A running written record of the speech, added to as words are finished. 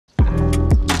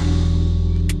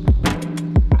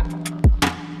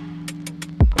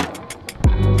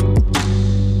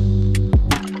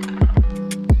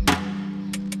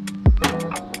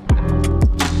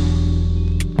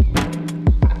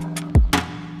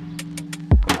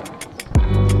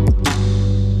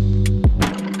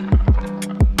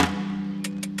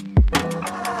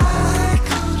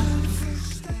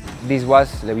this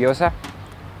was LEVIOSA.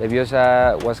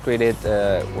 LEVIOSA was created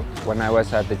when I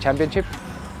was at the championship.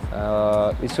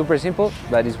 It's super simple,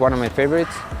 but it's one of my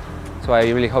favorites, so I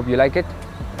really hope you like it.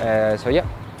 So yeah,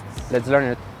 let's learn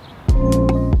it.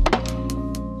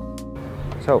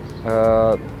 So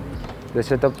the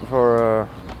setup for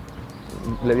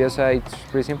LEVIOSA, it's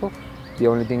pretty simple. The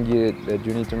only thing that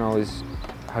you need to know is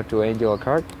how to angel a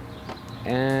card,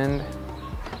 and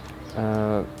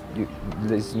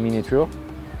this mini trio,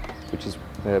 which is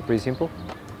pretty simple.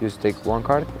 You just take one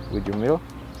card with your middle,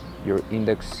 your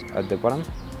index at the bottom,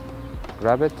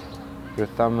 grab it, your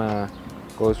thumb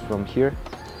goes from here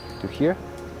to here,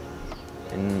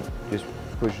 and just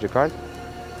push the card,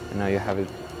 and now you have it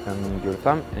on your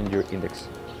thumb and your index.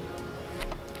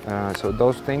 So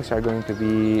those things are going to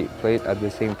be played at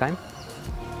the same time,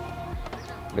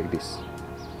 like this.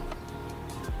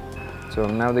 So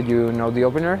now that you know the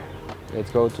opener, let's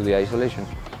go to the isolation.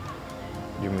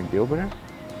 You make the opener,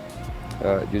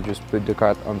 you just put the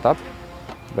card on top,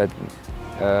 but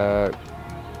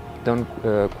don't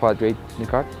quadrate the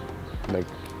card, like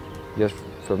just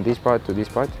from this part to this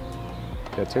part,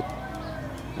 that's it.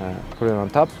 Put it on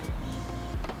top,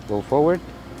 go forward,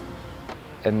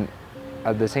 and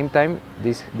at the same time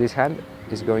this hand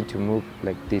is going to move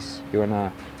like this. You're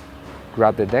gonna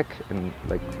grab the deck and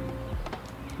like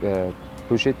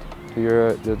push it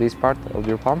to this part of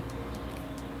your palm,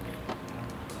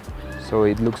 so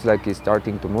it looks like it's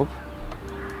starting to move,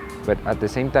 but at the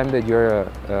same time that you're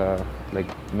like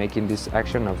making this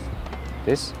action of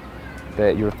this,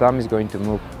 your thumb is going to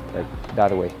move like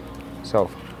that way. So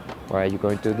what you're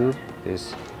going to do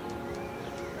is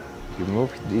you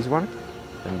move this one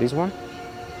and this one,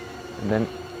 and then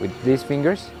with these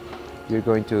fingers you're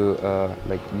going to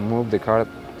like move the card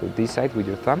to this side with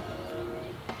your thumb,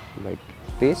 like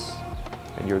this,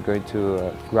 and you're going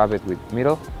to grab it with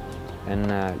middle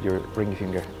and your ring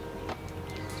finger.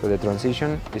 So the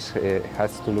transition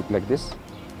has to look like this.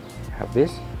 You have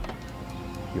this,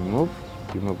 you move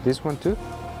this one too,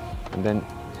 and then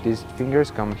these fingers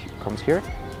comes here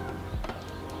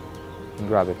and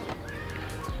grab it,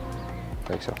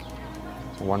 like so.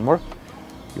 So one more,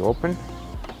 you open,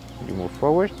 you move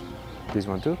forward, this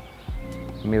one too,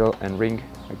 middle and ring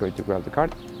are going to grab the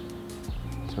card.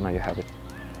 So now you have it.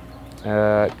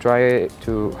 Try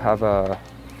to have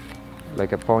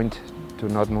like a point to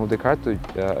not move the card, to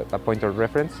a point of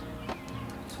reference,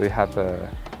 so you have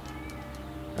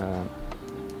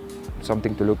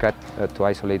something to look at to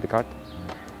isolate the card.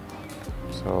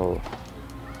 So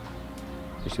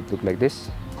it should look like this.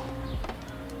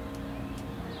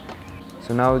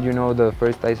 So now you know the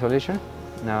first isolation.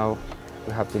 Now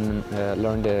we have to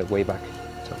learn the way back.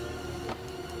 So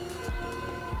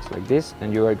it's like this,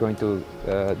 and you are going to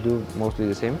do mostly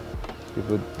the same. You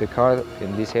put the card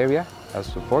in this area as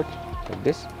support, like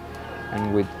this,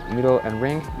 and with middle and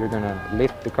ring you're gonna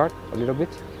lift the card a little bit,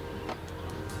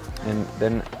 and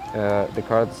then the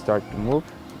card start to move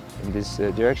in this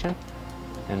direction,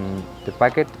 and the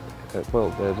packet, well,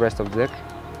 the rest of the deck,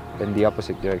 in the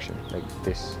opposite direction, like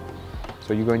this.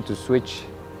 So you're going to switch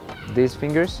these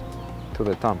fingers to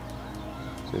the thumb.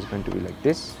 So it's going to be like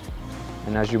this,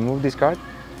 and as you move this card,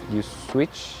 you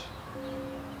switch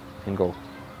and go.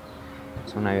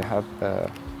 So now you have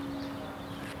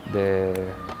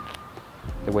the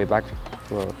way back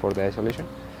for the isolation.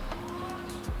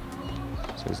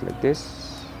 So it's like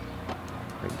this,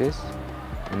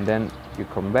 and then you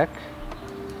come back,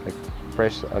 like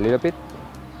press a little bit,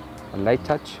 a light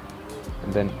touch,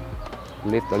 and then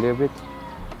lift a little bit,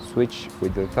 switch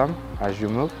with the thumb as you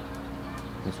move,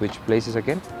 and switch places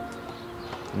again.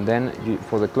 And then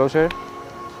for the closer,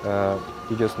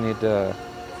 you just need to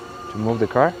move the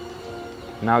card.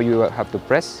 Now you have to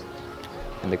press,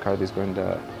 and the card is going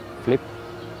to flip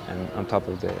and on top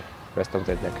of the rest of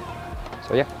the deck.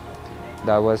 So yeah,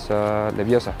 that was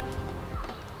LEVIOSA.